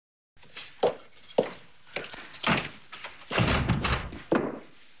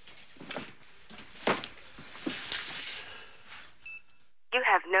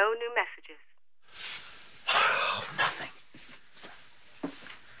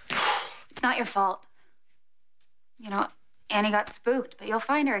It's not your fault. You know, Annie got spooked, but you'll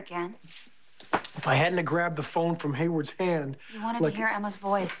find her again. If I hadn't have grabbed the phone from Hayward's hand... You wanted to hear Emma's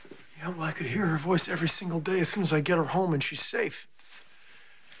voice. Yeah, well, I could hear her voice every single day as soon as I get her home and she's safe.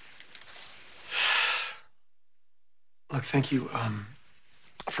 Look, thank you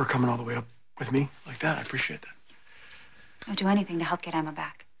for coming all the way up with me like that. I appreciate that. I'd do anything to help get Emma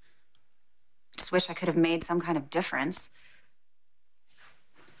back. Just wish I could have made some kind of difference.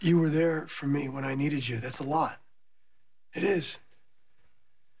 You were there for me when I needed you. That's a lot. It is.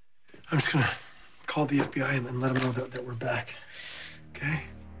 I'm just gonna call the FBI and let them know that we're back. Okay?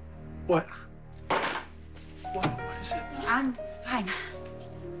 What? What is it? I'm fine.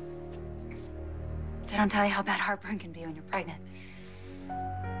 They don't tell you how bad heartburn can be when you're pregnant.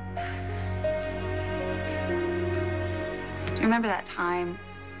 Do you remember that time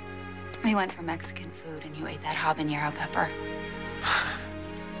we went for Mexican food and you ate that habanero pepper?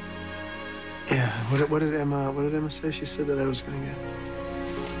 Yeah. What did Emma say? She said that I was gonna get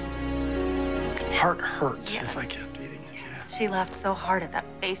heart hurt if I kept eating it. Yes. Yeah. She laughed so hard at that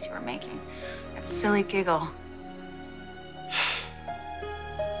face you were making. That silly giggle.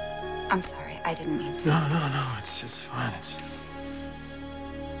 I'm sorry. I didn't mean to. No. It's fine. It's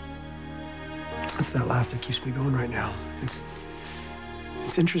that laugh that keeps me going right now. It's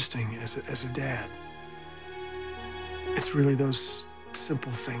interesting as a dad. It's really those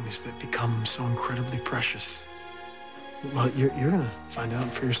simple things that become so incredibly precious. Well, you're gonna find out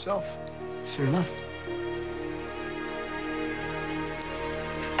for yourself soon enough.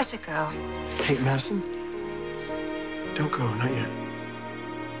 I should go. Hey, Madison, don't go, not yet.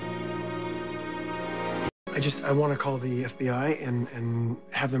 I want to call the FBI and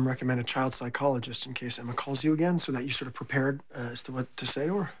have them recommend a child psychologist in case Emma calls you again, so that you're sort of prepared as to what to say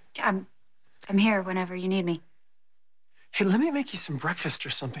to her. I'm here whenever you need me. Hey, let me make you some breakfast or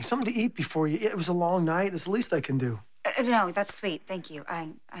something to eat before you... It was a long night. It's the least I can do. No, that's sweet. Thank you. I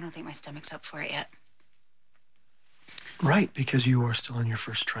don't think my stomach's up for it yet. Right, because you are still in your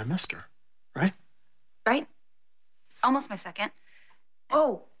first trimester, right? Right. Almost my second.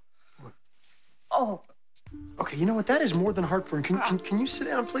 Oh. What? Oh. Okay, you know what? That is more than heartburn. Can you sit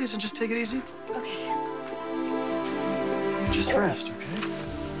down, please, and just take it easy? Okay. Just rest, okay?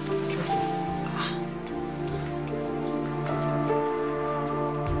 Careful.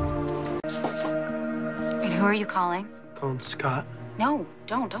 And who are you calling? Calling Scott. No,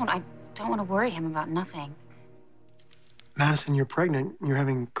 don't. I don't want to worry him about nothing. Madison, you're pregnant. You're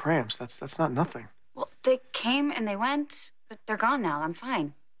having cramps. That's not nothing. Well, they came and they went, but they're gone now. I'm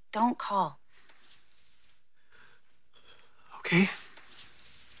fine. Don't call.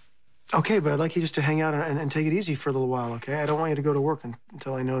 Okay, but I'd like you just to hang out and take it easy for a little while, okay? I don't want you to go to work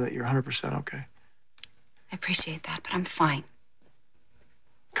until I know that you're 100% okay. I appreciate that, but I'm fine.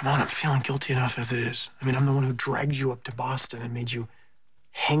 Come on, I'm feeling guilty enough as it is. I mean, I'm the one who dragged you up to Boston and made you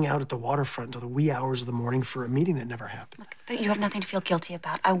hang out at the waterfront until the wee hours of the morning for a meeting that never happened. Look, you have nothing to feel guilty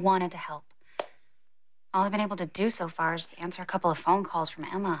about. I wanted to help. All I've been able to do so far is answer a couple of phone calls from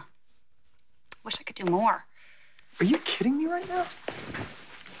Emma. Wish I could do more. Are you kidding me right now?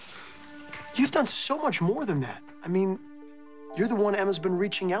 You've done so much more than that. I mean, you're the one Emma's been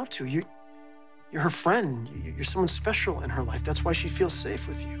reaching out to. You're her friend. You're someone special in her life. That's why she feels safe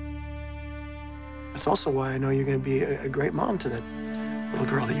with you. That's also why I know you're going to be a great mom to that little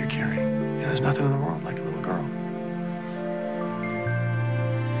girl that you're carrying. You know, there's nothing in the world like a little girl.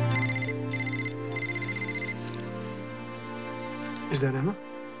 Is that Emma?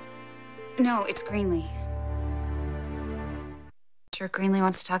 No, it's Greenlee. Sure, Greenlee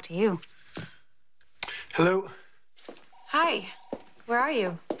wants to talk to you. Hello? Hi. Where are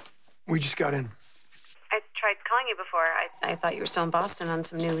you? We just got in. I tried calling you before. I thought you were still in Boston on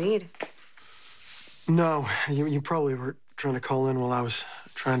some new lead. No, you probably were trying to call in while I was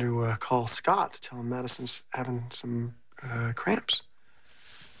trying to call Scott to tell him Madison's having some cramps.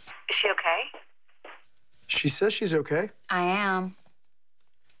 Is she okay? She says she's okay. I am.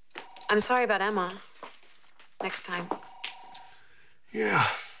 I'm sorry about Emma. Next time. Yeah.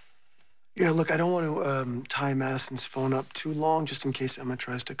 Yeah, look, I don't want to tie Madison's phone up too long just in case Emma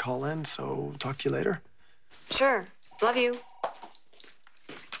tries to call in, so talk to you later. Sure. Love you.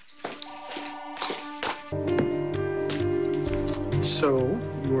 So,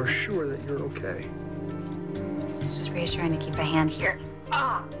 you are sure that you're okay? It's just reassuring to keep a hand here.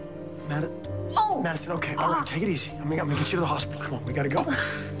 Ah! Madison, okay, all right, take it easy. I'm gonna get you to the hospital. Come on, we gotta go.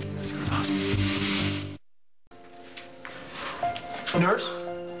 Let's go to the hospital.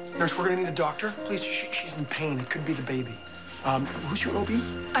 Nurse, we're gonna need a doctor. Please, she's in pain. It could be the baby. Who's your OB?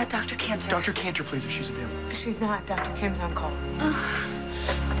 Dr. Cantor. Dr. Cantor, please, if she's available. She's not. Dr. Kim's on call.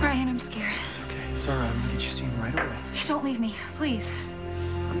 Brian, I'm scared. It's all right. I'm gonna get you seen right away. Don't leave me, please.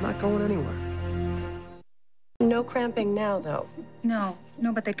 I'm not going anywhere. No cramping now, though. No,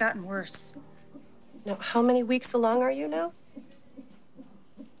 but they've gotten worse. Now, how many weeks along are you now?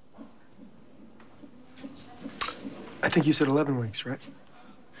 I think you said 11 weeks, right?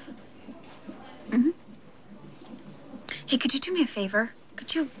 Mm-hmm. Hey, could you do me a favor?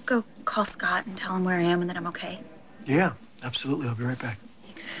 Could you go call Scott and tell him where I am and that I'm okay? Yeah, absolutely. I'll be right back.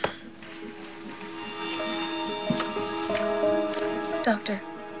 Thanks. Doctor,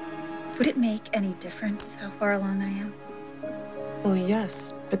 would it make any difference how far along I am? Well,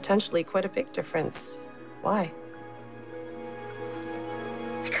 yes, potentially quite a big difference. Why?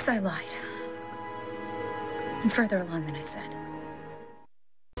 Because I lied. I'm further along than I said.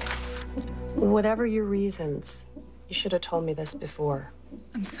 Whatever your reasons, you should have told me this before.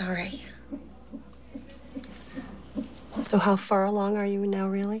 I'm sorry. So how far along are you now,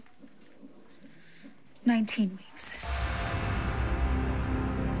 really? 19 weeks.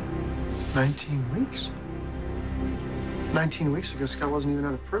 19 weeks? 19 weeks ago, Scott wasn't even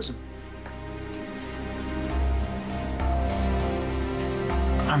out of prison.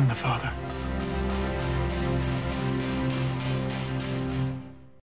 I'm the father.